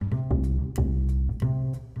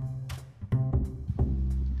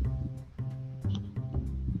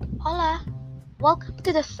Hola! Welcome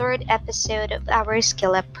to the third episode of our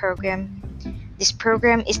Skill Up program. This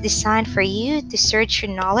program is designed for you to search your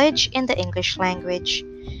knowledge in the English language.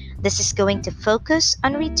 This is going to focus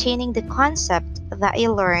on retaining the concept that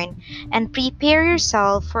you learn and prepare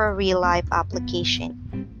yourself for a real life application.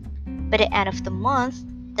 By the end of the month,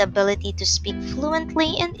 the ability to speak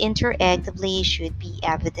fluently and interactively should be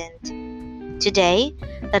evident. Today,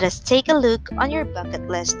 let us take a look on your bucket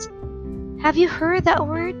list. Have you heard that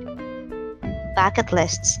word? Bucket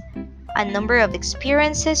lists, a number of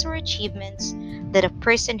experiences or achievements that a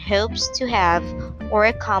person hopes to have or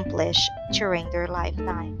accomplish during their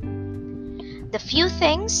lifetime. The few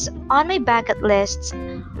things on my bucket list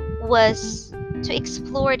was to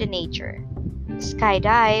explore the nature,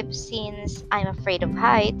 skydive since I'm afraid of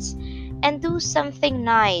heights, and do something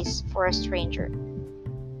nice for a stranger.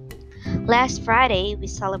 Last Friday, we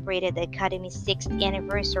celebrated the Academy's 6th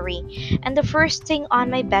anniversary, and the first thing on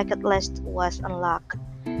my bucket list was unlock.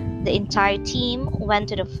 The entire team went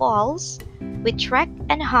to the falls. We trekked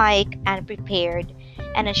and hiked and prepared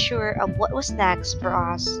and assured of what was next for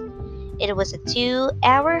us. It was a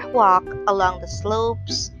 2-hour walk along the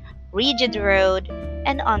slopes, rigid road,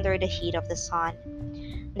 and under the heat of the sun.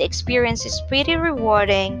 The experience is pretty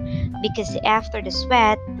rewarding because after the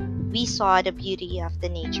sweat, we saw the beauty of the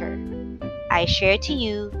nature. I share to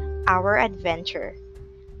you our adventure.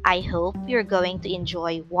 I hope you're going to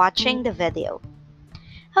enjoy watching the video.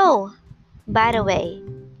 Oh, by the way,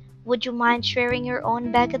 would you mind sharing your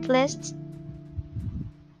own bucket lists?